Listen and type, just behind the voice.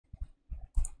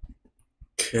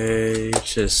Okay,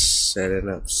 just setting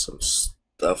up some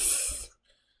stuff.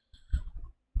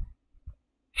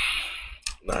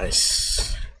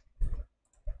 Nice.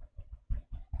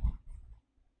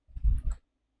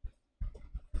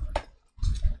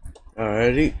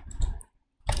 Alrighty.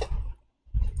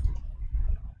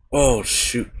 Oh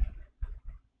shoot.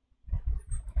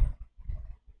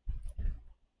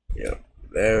 Yep,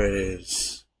 there it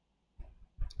is.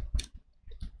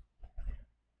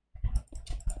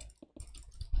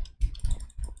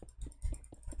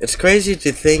 It's crazy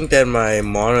to think that my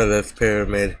monolith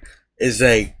pyramid is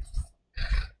like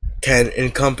can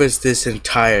encompass this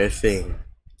entire thing.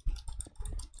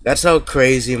 That's how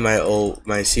crazy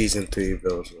my season 3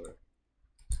 builds were.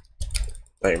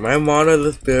 Like my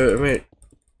monolith pyramid,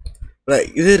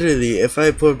 like literally if I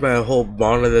put my whole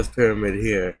monolith pyramid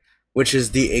here, which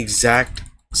is the exact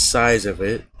size of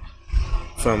it,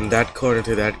 from that corner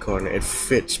to that corner, it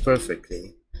fits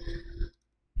perfectly.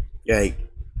 Like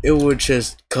it would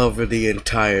just cover the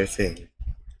entire thing.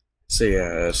 So yeah,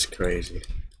 that's crazy.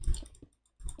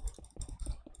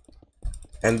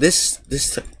 And this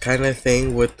kind of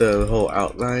thing with the whole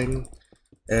outline,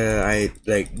 I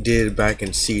like did back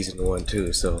in season 1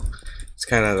 too. So it's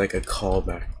kind of like a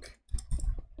callback.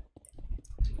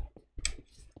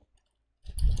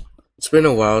 It's been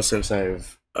a while since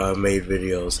I've made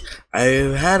videos.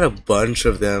 I've had a bunch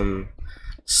of them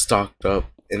stocked up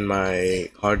in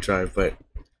my hard drive, but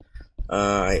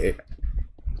I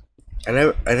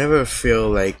never feel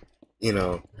like, you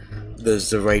know, there's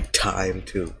the right time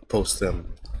to post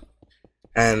them.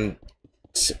 And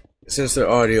since they're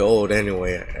already old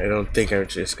anyway, I don't think I'm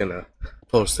just gonna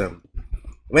post them.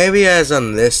 Maybe as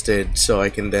unlisted, so I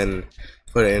can then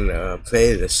put it in a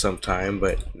playlist sometime,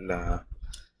 but nah.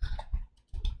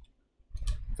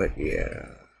 But yeah.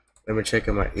 Let me check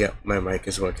on my, yeah, my mic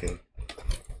is working.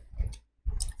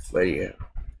 But yeah.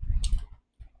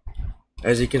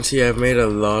 As you can see, I've made a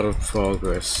lot of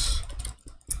progress.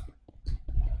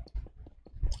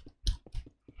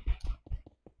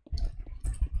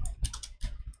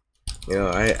 You know,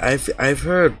 I've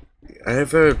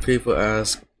heard people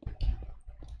ask,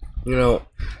 you know,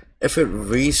 if it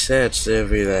resets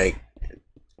every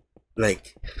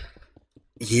like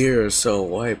year or so,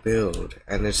 why build?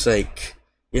 And it's like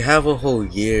you have a whole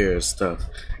year of stuff.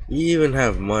 You even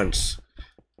have months.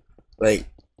 Like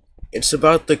it's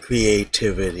about the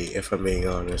creativity, if I'm being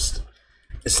honest.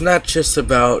 It's not just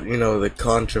about, you know, the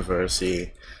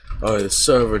controversy or the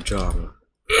server drama.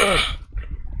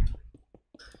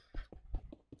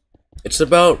 It's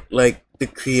about like the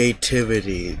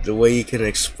creativity, the way you can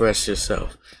express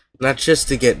yourself. Not just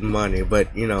to get money,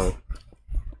 but you know,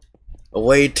 a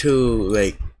way to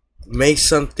like make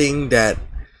something that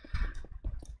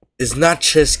is not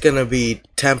just gonna be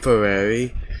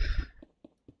temporarily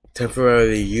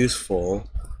useful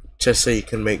just so you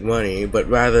can make money, but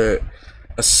rather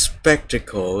a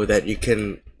spectacle that you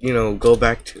can, you know, go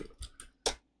back to.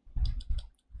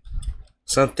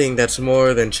 Something that's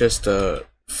more than just a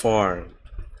farm.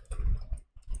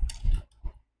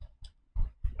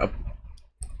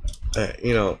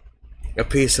 You know, a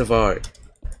piece of art.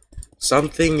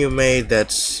 Something you made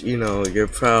that's, you know, you're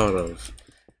proud of.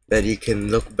 That you can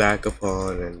look back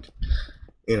upon and,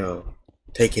 you know,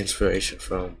 take inspiration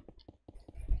from.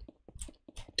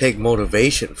 Take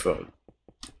motivation from.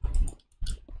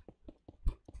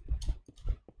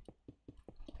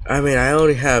 I mean, I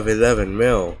only have 11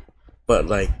 mil, but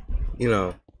like, you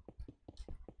know,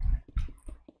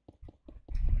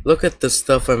 look at the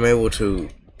stuff I'm able to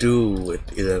do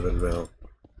with 11 mil.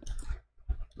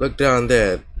 Look down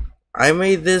there. I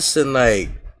made this in like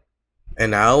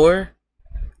an hour.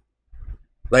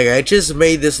 Like I just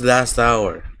made this last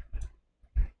hour.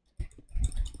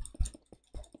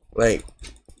 Like,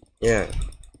 yeah.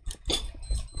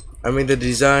 I mean, the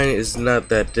design is not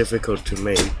that difficult to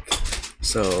make,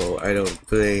 so I don't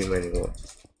blame anyone.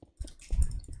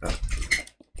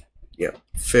 Yeah,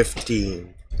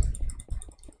 15.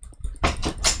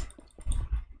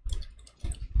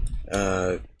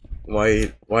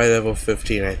 Why level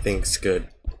 15 I think is good.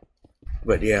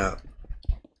 But yeah.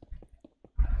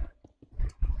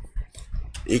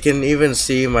 You can even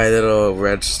see my little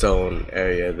redstone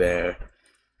area there.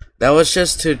 That was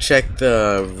just to check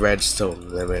the redstone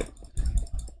limit.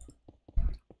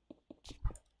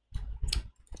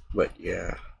 But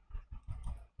yeah.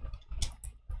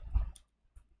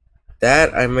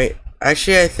 That I made.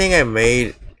 Actually, I think I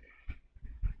made.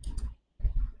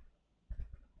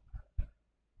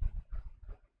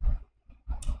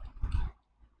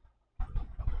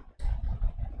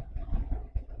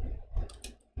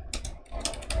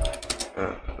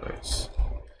 Nice.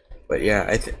 But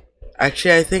yeah,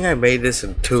 Actually, I think I made this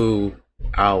in 2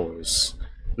 hours,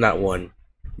 not one.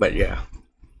 But yeah,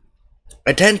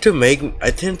 I tend to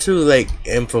like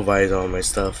improvise all my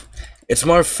stuff. It's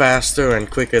more faster and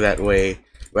quicker that way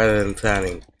rather than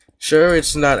planning. Sure,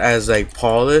 it's not as like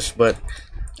polished, but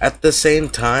at the same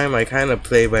time, I kind of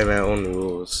play by my own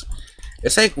rules.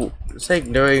 It's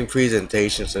like during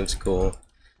presentations in school.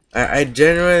 I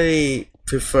generally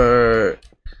prefer,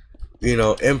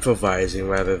 improvising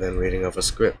rather than reading off a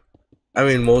script. I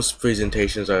mean, most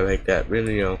presentations are like that.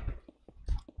 Really,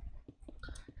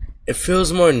 it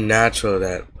feels more natural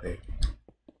that way.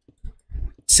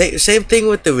 Same thing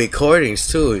with the recordings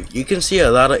too. You can see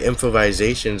a lot of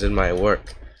improvisations in my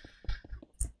work,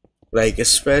 like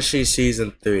especially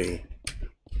season 3.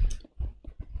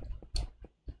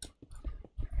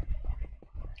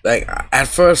 Like at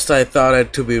first I thought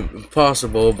it to be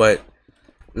impossible, but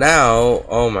now,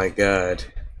 oh my god,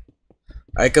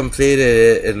 I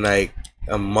completed it in like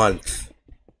a month.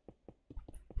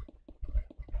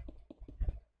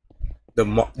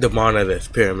 The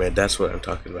monolith pyramid, that's what I'm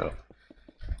talking about.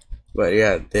 But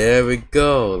yeah, there we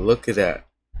go. Look at that.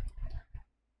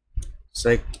 It's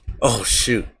like, oh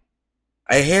shoot.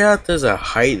 I hate that there's a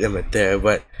height limit there,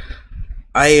 but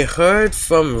I heard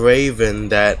from Raven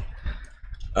that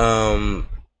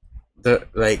the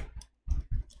like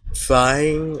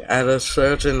flying at a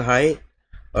certain height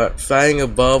or flying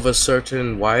above a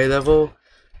certain Y level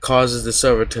causes the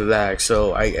server to lag,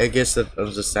 so I guess that's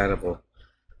understandable.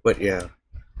 But yeah,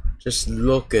 just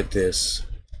look at this.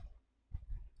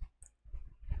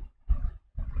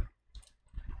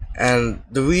 And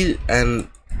and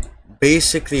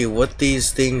basically what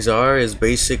these things are is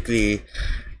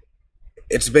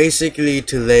it's basically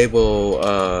to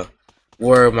label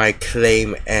where my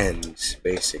claim ends,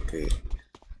 basically.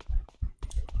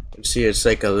 You see, it's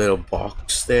like a little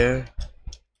box there.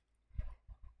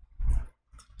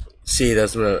 See,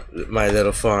 that's my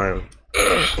little farm.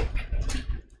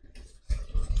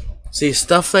 See,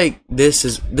 stuff like this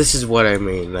is what I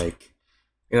mean, like,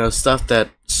 stuff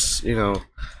that's,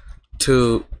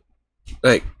 to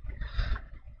like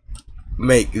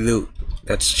make loot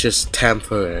that's just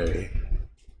temporary.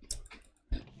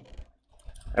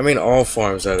 I mean, all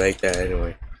farms are like that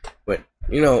anyway, but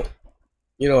you know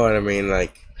what I mean.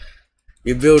 Like,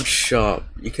 you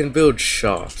can build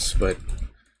shops, but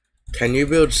can you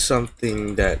build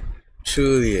something that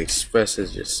truly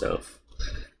expresses yourself?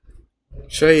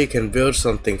 Sure, you can build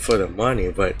something for the money,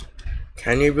 but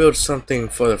can you build something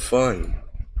for the fun?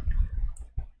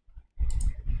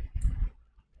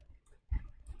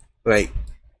 Like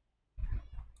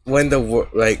when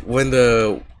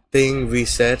the thing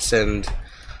resets and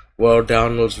world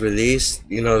downloads released,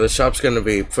 the shop's gonna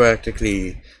be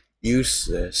practically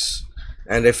useless,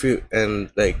 and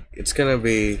it's gonna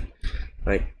be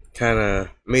like kind of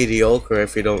mediocre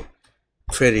if you don't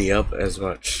pretty up as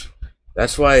much.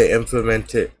 That's why I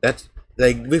implemented that.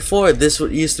 Like before, this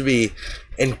used to be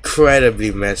incredibly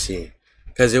messy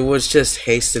because it was just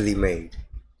hastily made.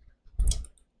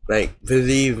 Like,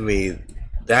 believe me,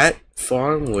 that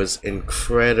farm was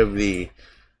incredibly.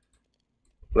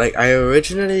 Like, I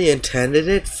originally intended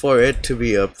it for it to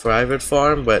be a private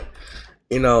farm, but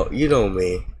you know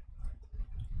me.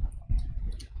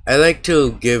 I like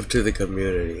to give to the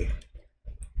community.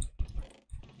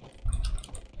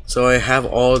 So I have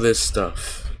all this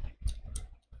stuff.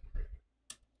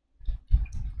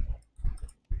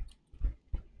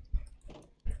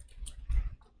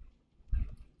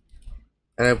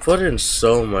 And I put in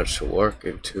so much work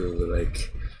into,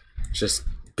 like, just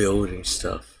building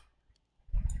stuff.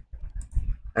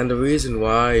 And the reason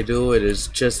why I do it is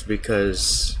just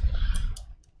because,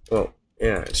 well,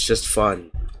 yeah, it's just fun.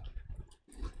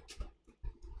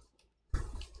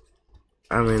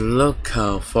 I mean, look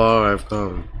how far I've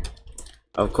come.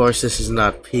 Of course, this is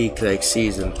not peak like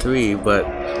season 3,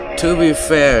 but to be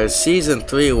fair, season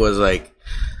 3 was like,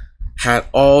 had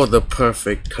all the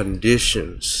perfect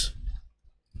conditions.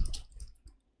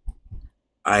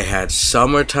 I had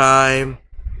summertime.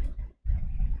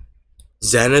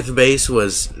 Zenith Base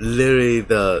was literally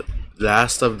the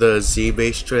last of the Z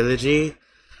Base trilogy.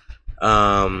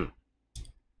 What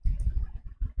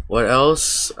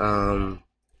else?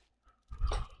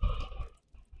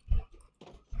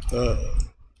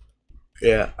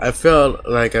 Yeah, I felt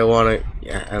like I wanted,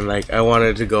 yeah, and like I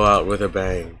wanted to go out with a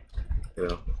bang, you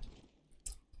know.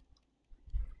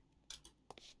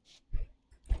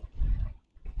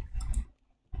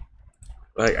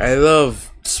 Like, I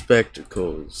love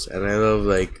spectacles, and I love,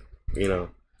 like,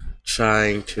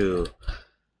 trying to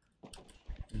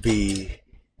be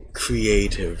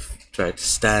creative, try to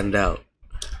stand out.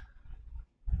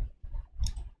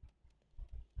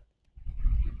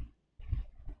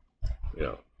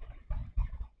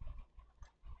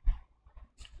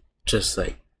 just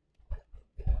like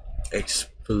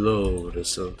explode or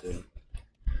something.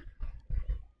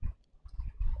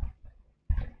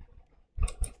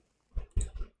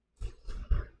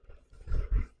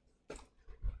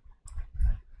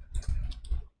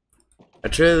 I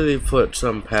truly put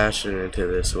some passion into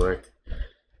this work.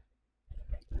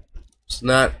 It's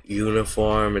not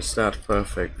uniform, it's not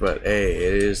perfect, but hey,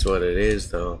 it is what it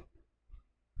is though.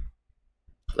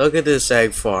 Look at this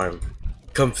egg farm.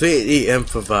 Completely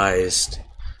improvised.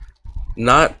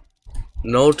 No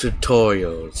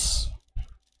tutorials.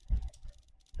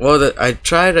 Well, I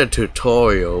tried a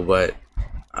tutorial, but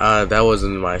that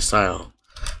wasn't my style.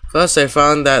 Plus, I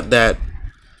found that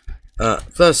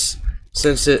plus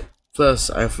since it plus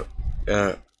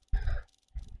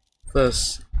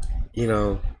plus you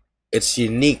know it's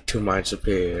unique to my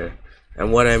superior,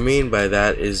 and what I mean by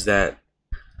that is that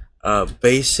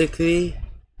basically,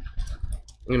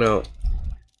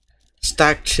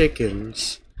 stacked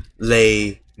chickens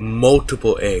lay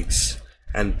multiple eggs,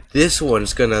 and this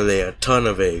one's gonna lay a ton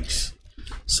of eggs.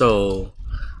 So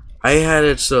I had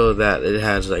it so that it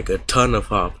has like a ton of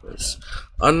hoppers,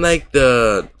 unlike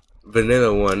the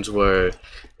vanilla ones where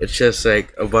it's just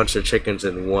like a bunch of chickens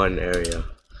in one area.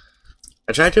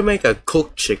 I tried to make a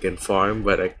cooked chicken farm,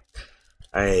 but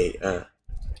I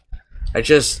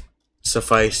just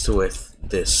sufficed with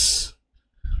this.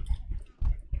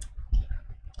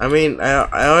 I mean,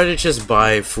 I already just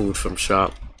buy food from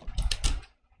shop.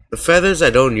 The feathers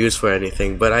I don't use for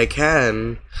anything, but I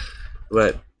can.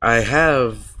 But I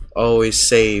have always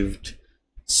saved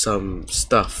some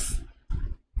stuff,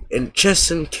 and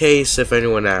just in case if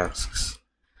anyone asks,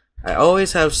 I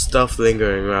always have stuff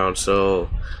lingering around so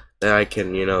that I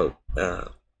can,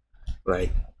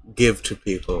 like give to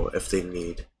people if they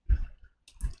need.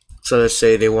 So let's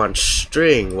say they want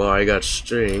string. Well, I got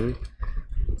string,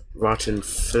 rotten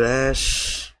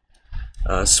flesh,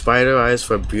 spider eyes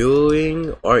for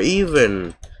brewing, or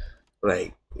even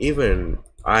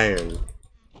iron.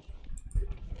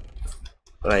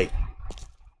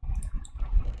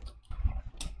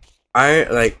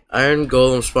 Iron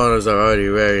golem spawners are already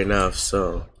rare enough,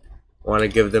 so I want to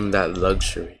give them that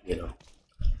luxury,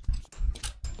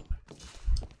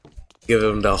 Give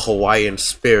them the Hawaiian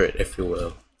spirit, if you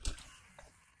will.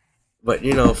 But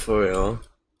for real,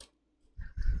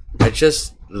 I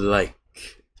just like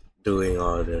doing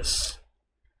all this.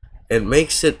 It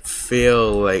makes it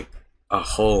feel like a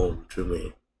home to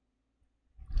me,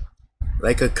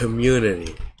 like a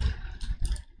community.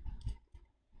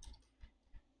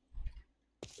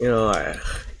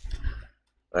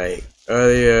 Like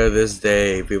earlier this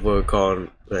day, people were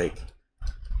calling, like,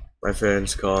 my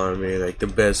friends calling me like the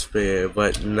best player,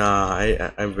 but nah,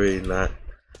 I'm really not.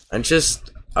 I'm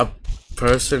just a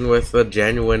person with a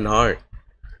genuine heart.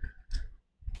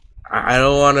 I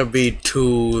don't want to be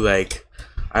too like,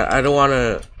 I don't want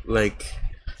to like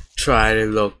try to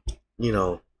look,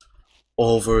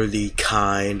 overly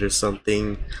kind or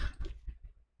something.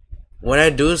 When I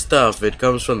do stuff, it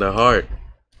comes from the heart.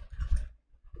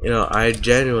 I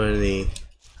genuinely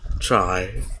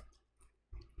try.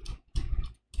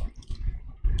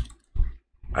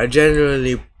 I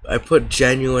put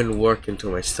genuine work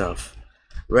into my stuff.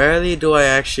 Rarely do I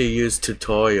actually use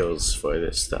tutorials for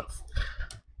this stuff.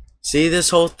 See this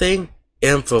whole thing?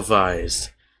 Improvised.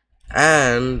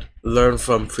 And learn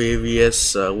from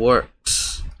previous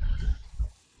works.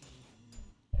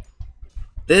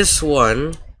 This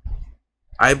one,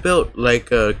 I built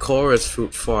like a chorus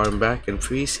fruit farm back in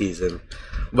pre-season,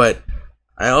 but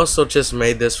I also just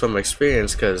made this from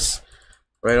experience because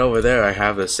right over there I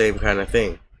have the same kind of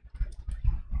thing.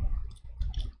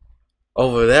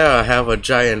 Over there I have a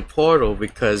giant portal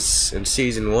because in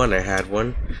season 1 I had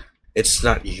one. It's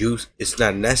not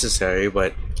necessary,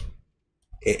 but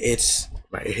it's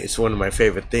one of my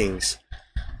favorite things.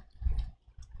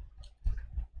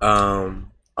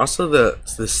 Also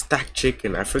the stacked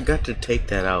chicken, I forgot to take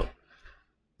that out.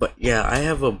 But yeah, I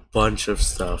have a bunch of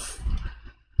stuff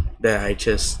that I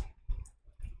just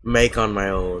make on my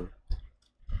own.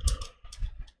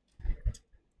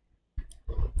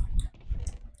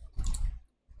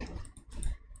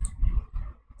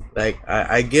 Like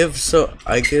I give so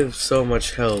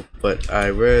much help, but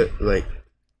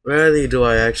rarely do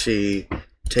I actually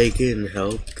take in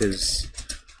help because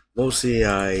mostly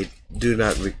I do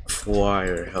not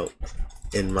require help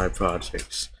in my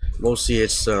projects. Mostly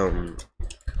it's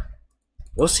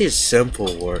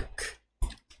simple work.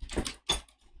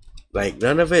 Like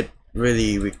none of it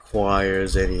really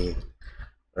requires any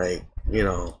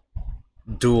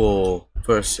dual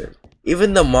person.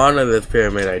 Even the monolith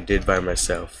pyramid I did by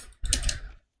myself.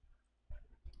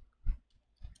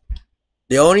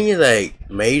 The only the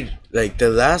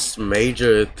last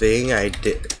major thing I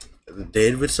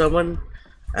did with someone,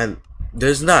 and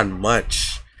there's not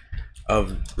much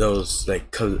of those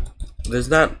there's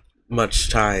not much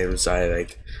times I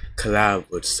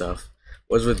collab with stuff,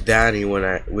 was with Danny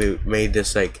when we made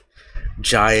this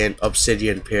giant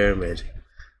obsidian pyramid.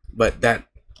 But that's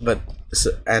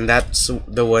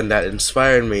the one that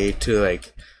inspired me to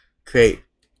create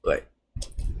like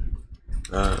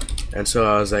and so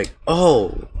I was like,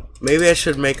 oh, maybe I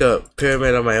should make a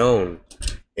pyramid on my own.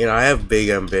 I have big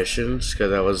ambitions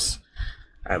because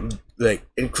I'm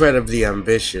incredibly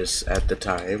ambitious at the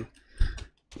time.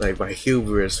 My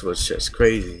hubris was just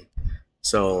crazy.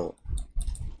 So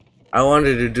I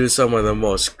wanted to do some of the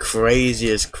most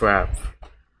craziest crap.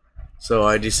 So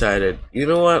I decided, you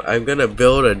know what? I'm gonna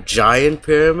build a giant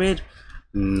pyramid,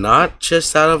 not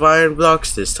just out of iron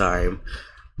blocks this time,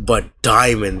 but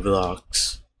diamond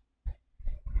blocks.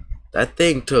 That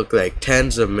thing took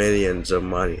tens of millions of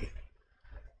money.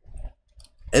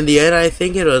 In the end, I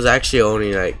think it was actually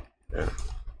only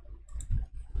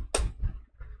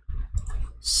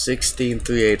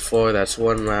 16384. That's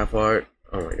one map art.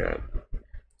 Oh my god.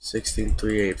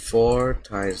 16384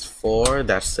 times 4.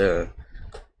 That's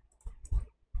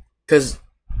because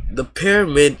the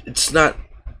pyramid, it's not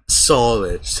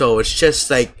solid, so it's just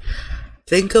think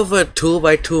of a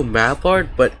 2x2 map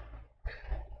art, but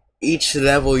each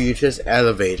level you just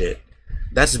elevate it.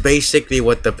 That's basically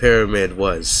what the pyramid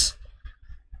was.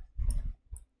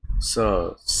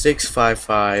 So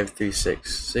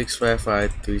 65536,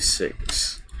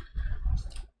 65536.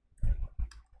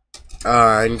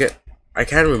 I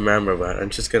can't remember, but I'm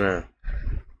just gonna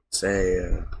say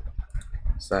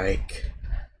it's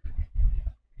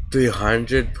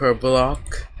 300 per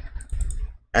block,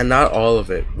 and not all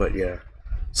of it, but yeah.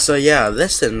 So yeah,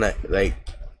 less than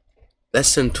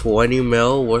 20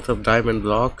 mil worth of diamond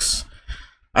blocks.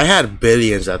 I had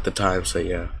billions at the time, so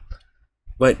yeah.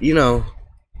 But it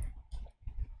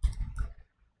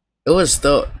was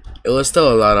still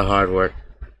a lot of hard work.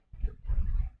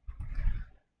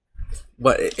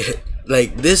 But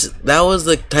that was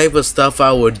the type of stuff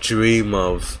I would dream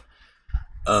of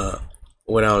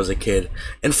when I was a kid.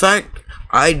 In fact,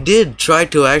 I did try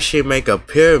to actually make a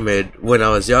pyramid when I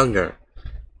was younger,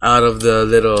 out of the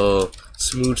little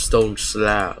smooth stone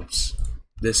slabs.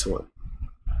 This one.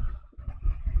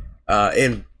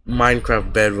 In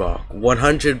Minecraft Bedrock.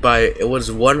 It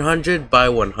was 100 by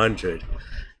 100.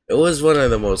 It was one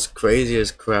of the most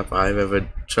craziest crap I've ever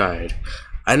tried.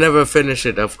 I never finished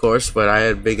it, of course, but I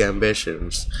had big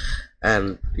ambitions,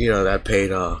 and that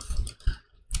paid off.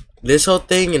 This whole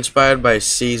thing inspired by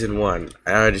season 1.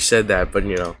 I already said that, but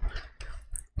in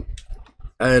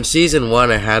season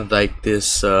 1 I had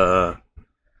this little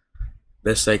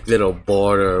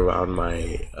border around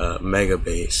my mega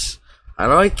base. I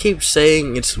know I keep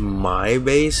saying it's my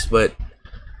base, but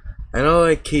I know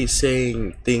I keep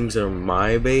saying things are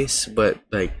my base, but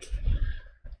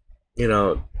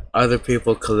other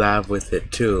people collab with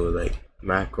it too, like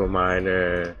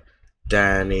Macrominer,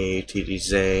 Danny, TD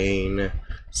Zane,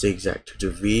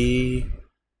 Zigzag2V,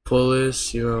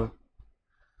 Pulis,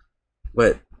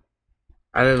 But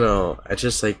I don't know, I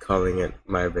just like calling it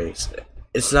my base.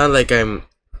 It's not like I'm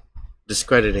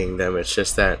discrediting them, it's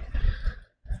just that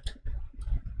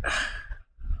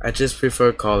I just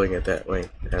prefer calling it that way,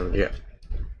 and yeah.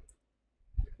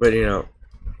 But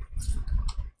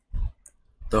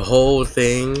the whole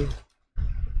thing,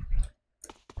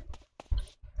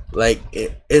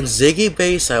 in Ziggy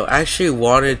Base, I actually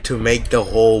wanted to make the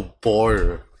whole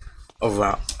border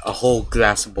around, a whole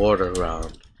glass border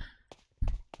around.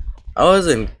 I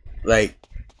wasn't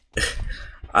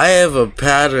I have a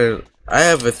pattern, I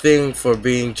have a thing for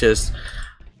being just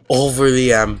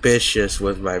overly ambitious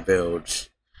with my builds.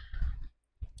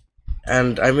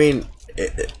 And I mean,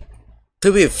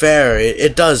 to be fair,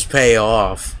 it does pay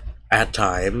off at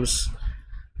times.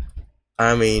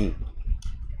 I mean,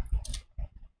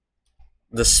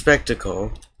 the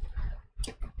spectacle.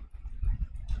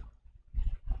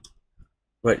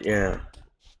 But yeah,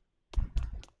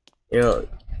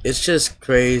 it's just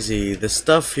crazy the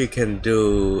stuff you can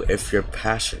do if you're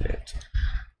passionate.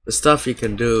 The stuff you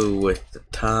can do with the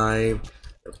time,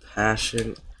 the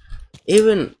passion,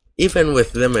 even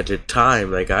with limited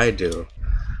time, like I do.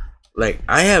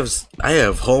 I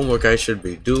have homework I should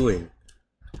be doing,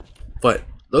 but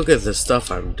look at the stuff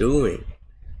I'm doing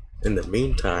in the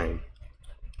meantime.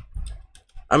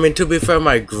 I mean, to be fair,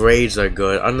 my grades are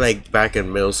good, unlike back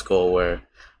in middle school where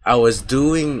I was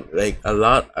doing a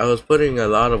lot. I was putting a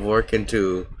lot of work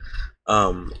into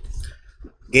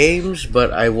games,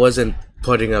 but I wasn't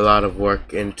putting a lot of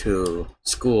work into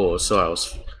school, so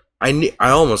I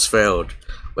almost failed,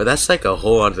 but that's like a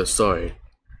whole other story.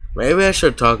 Maybe I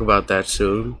should talk about that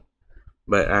soon,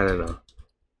 but I don't know.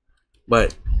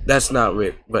 But that's not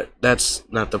it. But that's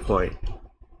not the point.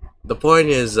 The point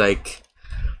is like,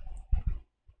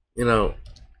 you know,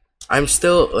 I'm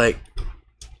still like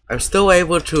I'm still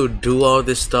able to do all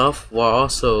this stuff while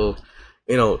also,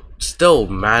 still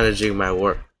managing my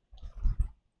work.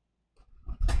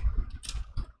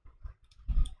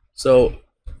 So,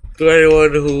 to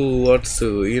anyone who wants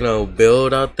to,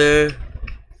 build out there,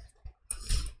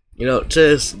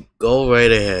 just go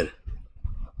right ahead.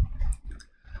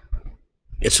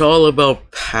 It's all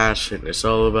about passion. It's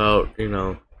all about,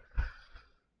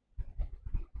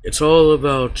 it's all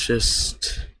about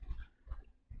just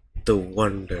the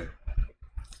wonder.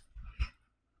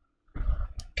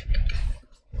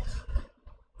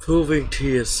 Proving to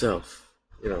yourself,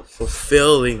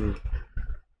 fulfilling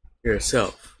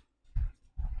yourself.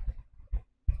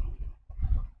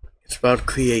 It's about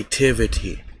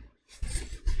creativity.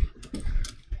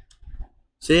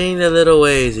 Seeing the little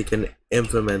ways you can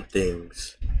implement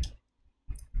things.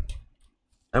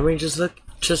 I mean, just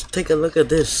take a look at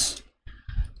this.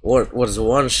 What was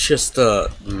once just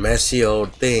a messy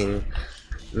old thing,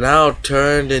 now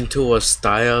turned into a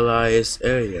stylized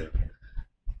area.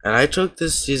 And I took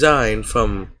this design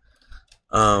from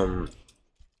one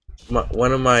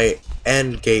of my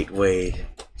end gateway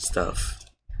stuff.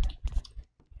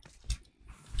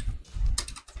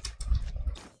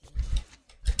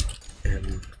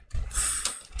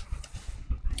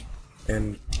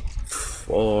 And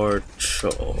for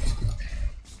sure,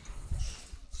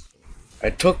 I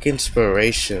took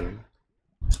inspiration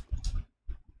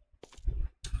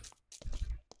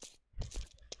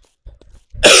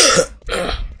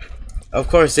of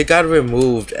course it got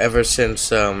removed ever since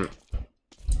the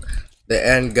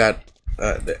end got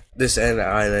this end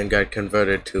island got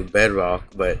converted to bedrock,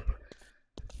 but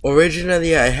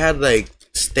originally I had like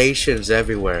stations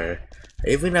everywhere. I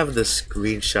even have the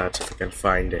screenshots if I can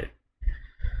find it.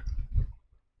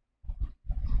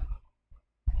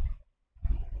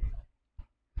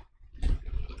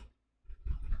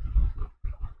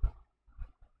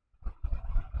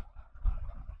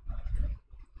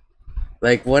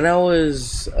 Like when I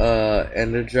was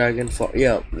Ender Dragon Fall,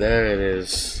 yep, there it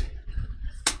is.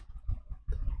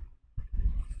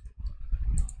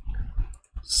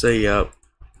 So yep.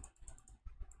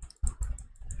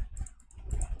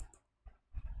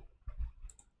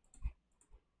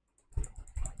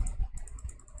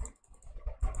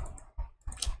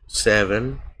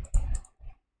 Seven.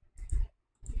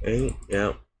 8,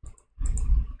 yep.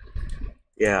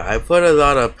 Yeah, I put a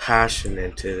lot of passion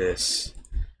into this.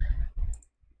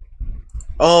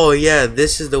 Oh yeah,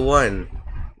 this is the one.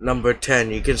 Number 10.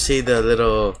 You can see the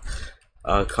little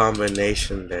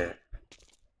combination there.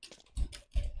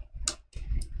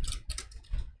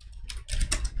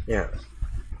 Yeah.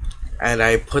 And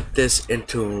I put this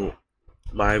into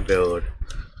my build.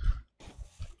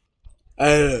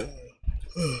 I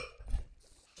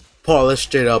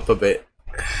polished it up a bit.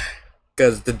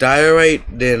 Because the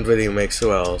diorite didn't really mix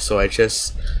well, so I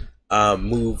just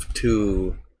moved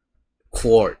to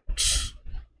quartz.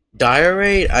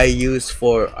 Diorite I use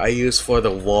for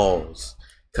the walls,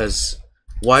 cause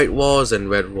white walls and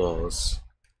red walls.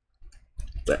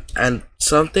 And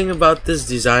something about this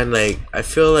design, like I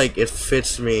feel like it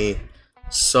fits me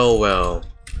so well.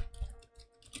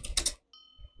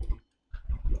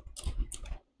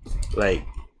 Like,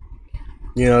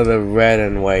 the red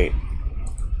and white.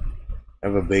 I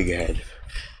have a big head.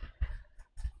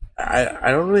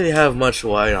 I don't really have much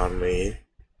white on me,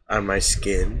 on my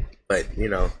skin, but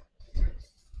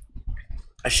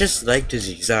I just like the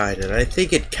design, and I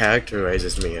think it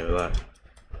characterizes me a lot.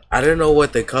 I don't know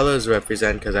what the colors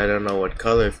represent because I don't know what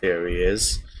color theory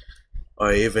is,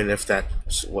 or even if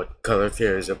that's what color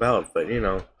theory is about. But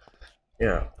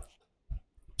yeah,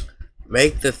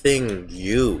 make the thing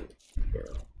you.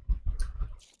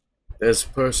 There's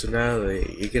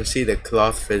personality. You can see the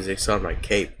cloth physics on my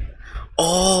cape.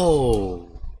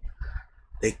 Oh,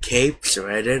 the cape's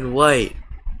red and white.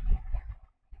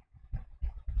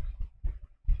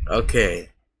 Okay,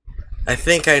 I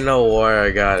think I know where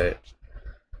I got it.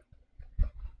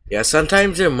 Yeah,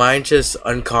 sometimes your mind just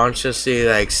unconsciously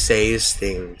like says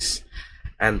things,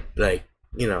 and like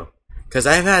because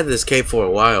I've had this cape for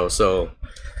a while, so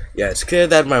yeah, it's clear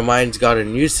that my mind's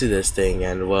gotten used to this thing,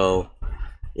 and well,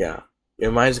 yeah,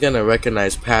 your mind's gonna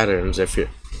recognize patterns if you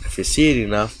see it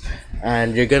enough,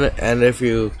 and if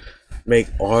you make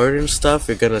art and stuff,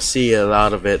 you're gonna see a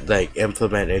lot of it like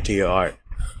implement into your art.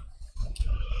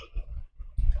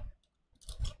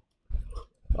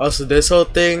 Also, this whole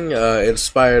thing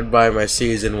inspired by my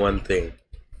season 1 thing,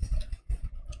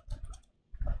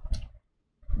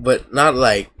 but not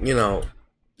like,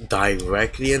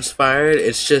 directly inspired.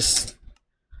 It's just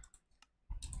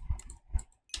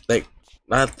like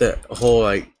not the whole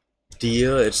like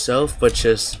deal itself, but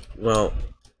just, well,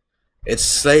 it's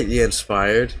slightly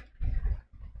inspired,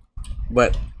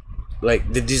 but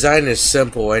like the design is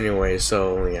simple anyway,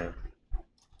 so yeah.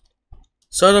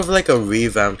 Sort of like a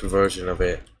revamped version of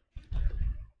it.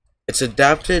 It's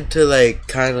adapted to like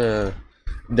kind of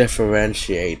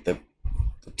differentiate the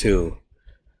two.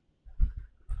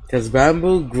 Because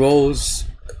bamboo grows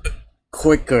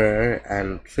quicker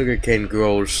and sugarcane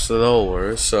grows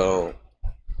slower, so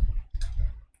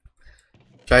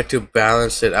try to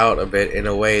balance it out a bit in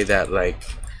a way that like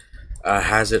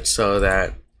has it so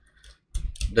that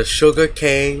the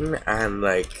sugarcane and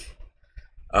like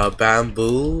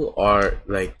bamboo are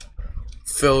like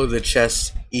fill the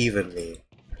chest evenly.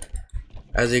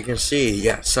 As you can see,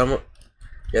 yeah,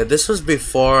 this was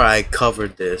before I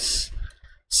covered this,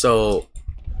 so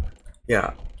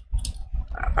yeah,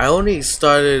 I only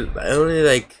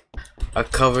like I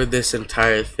covered this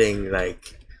entire thing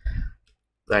like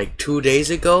 2 days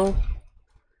ago,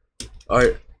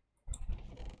 or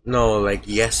no, like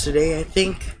yesterday I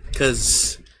think,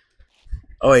 cause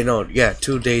oh wait, no, yeah,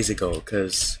 2 days ago,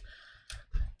 cause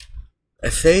a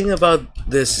thing about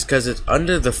this is cause it's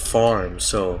under the farm,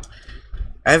 so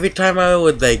every time I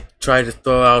would like try to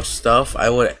throw out stuff, I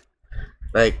would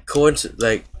like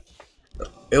like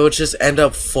it would just end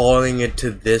up falling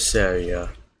into this area.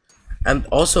 And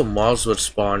also mobs would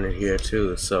spawn in here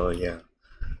too, so yeah.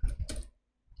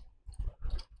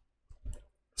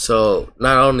 So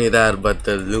not only that, but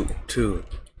the loot too.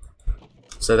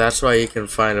 So that's why you can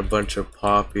find a bunch of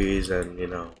poppies and,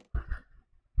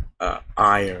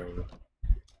 iron.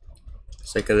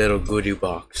 It's like a little goodie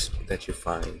box that you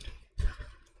find.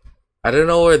 I don't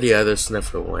know where the other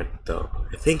sniffer went though.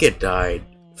 I think it died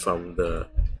from the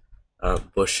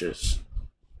bushes.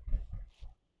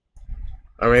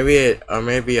 Or maybe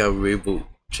a reboot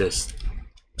just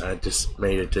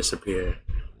made it disappear.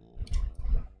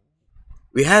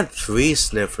 We had 3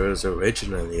 sniffers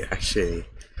originally, actually,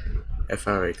 if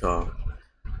I recall.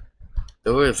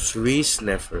 There were 3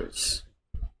 sniffers.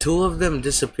 2 of them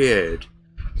disappeared.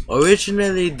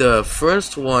 Originally, the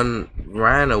first one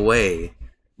ran away,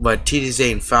 but TD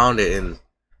Zane found it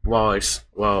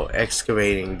while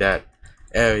excavating that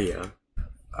area.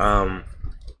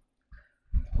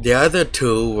 The other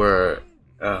 2 were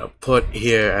put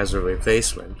here as a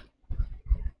replacement.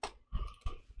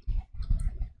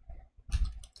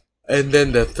 And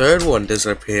then the third one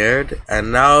disappeared,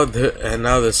 and now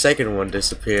the second one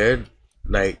disappeared,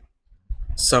 like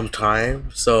sometime.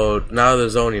 So now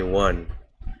there's only one.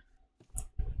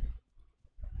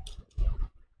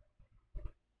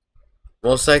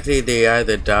 Most likely they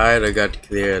either died or got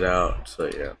cleared out. So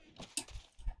yeah.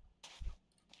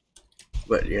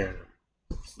 But yeah,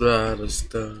 a lot of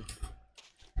stuff.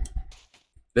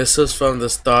 This was from the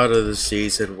start of the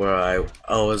season where I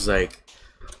was like,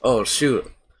 oh shoot.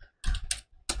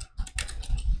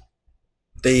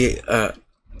 They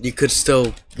you could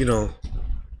still you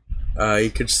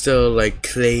could still like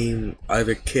claim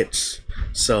other kits.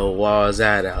 So while I was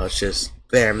at it, I was just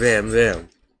bam.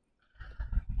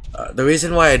 The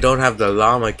reason why I don't have the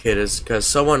llama kit is because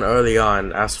someone early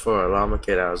on asked for a llama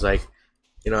kit. I was like,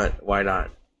 you know what, why not?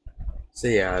 So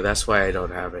yeah, that's why I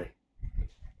don't have it.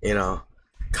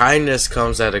 Kindness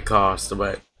comes at a cost,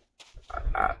 but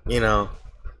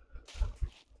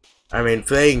I mean,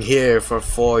 playing here for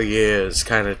 4 years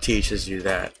kind of teaches you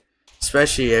that,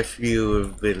 especially if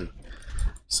you've been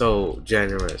so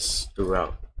generous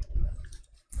throughout.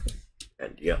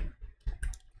 And yeah.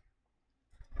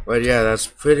 But yeah, that's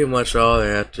pretty much all I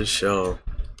have to show.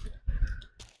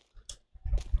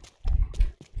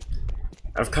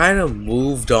 I've kind of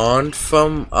moved on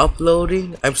from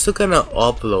uploading. I'm still gonna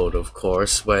upload, of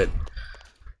course, but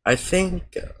I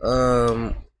think,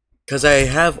 because I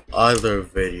have other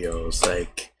videos,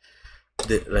 like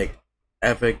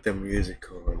Epic the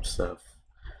Musical and stuff.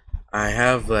 I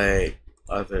have, like,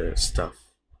 other stuff.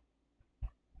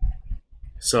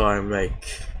 So I'm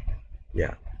like,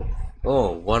 yeah.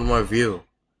 Oh, one more view.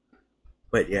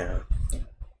 But yeah.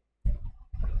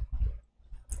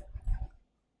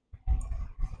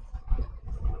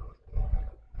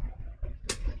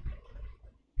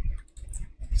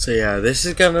 So yeah, this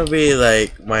is gonna be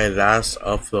like my last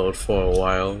upload for a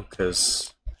while,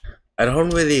 because I don't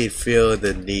really feel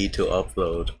the need to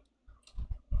upload.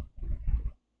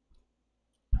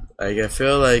 Like, I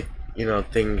feel like,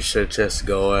 things should just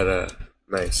go at a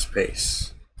nice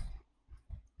pace.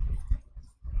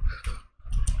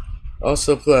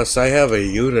 Also, plus, I have a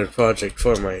unit project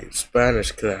for my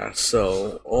Spanish class,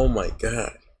 so, oh my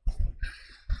god.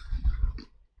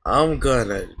 I'm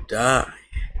gonna die.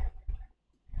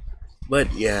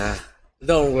 But yeah,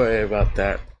 don't worry about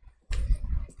that.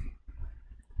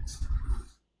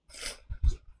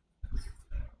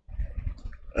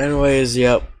 Anyways,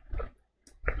 yep.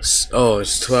 Oh,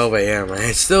 it's 12 a.m.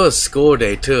 It's still a school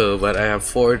day too, but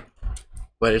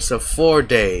but it's a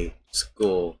 4-day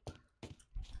school.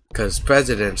 Because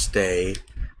President's Day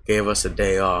gave us a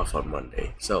day off on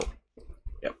Monday. So,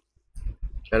 yep.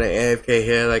 Gonna AFK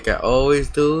here like I always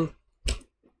do.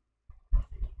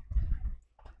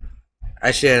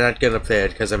 Actually, I'm not gonna play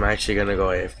it because I'm actually gonna go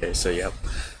AFK, so yep.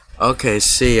 Okay,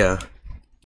 see ya.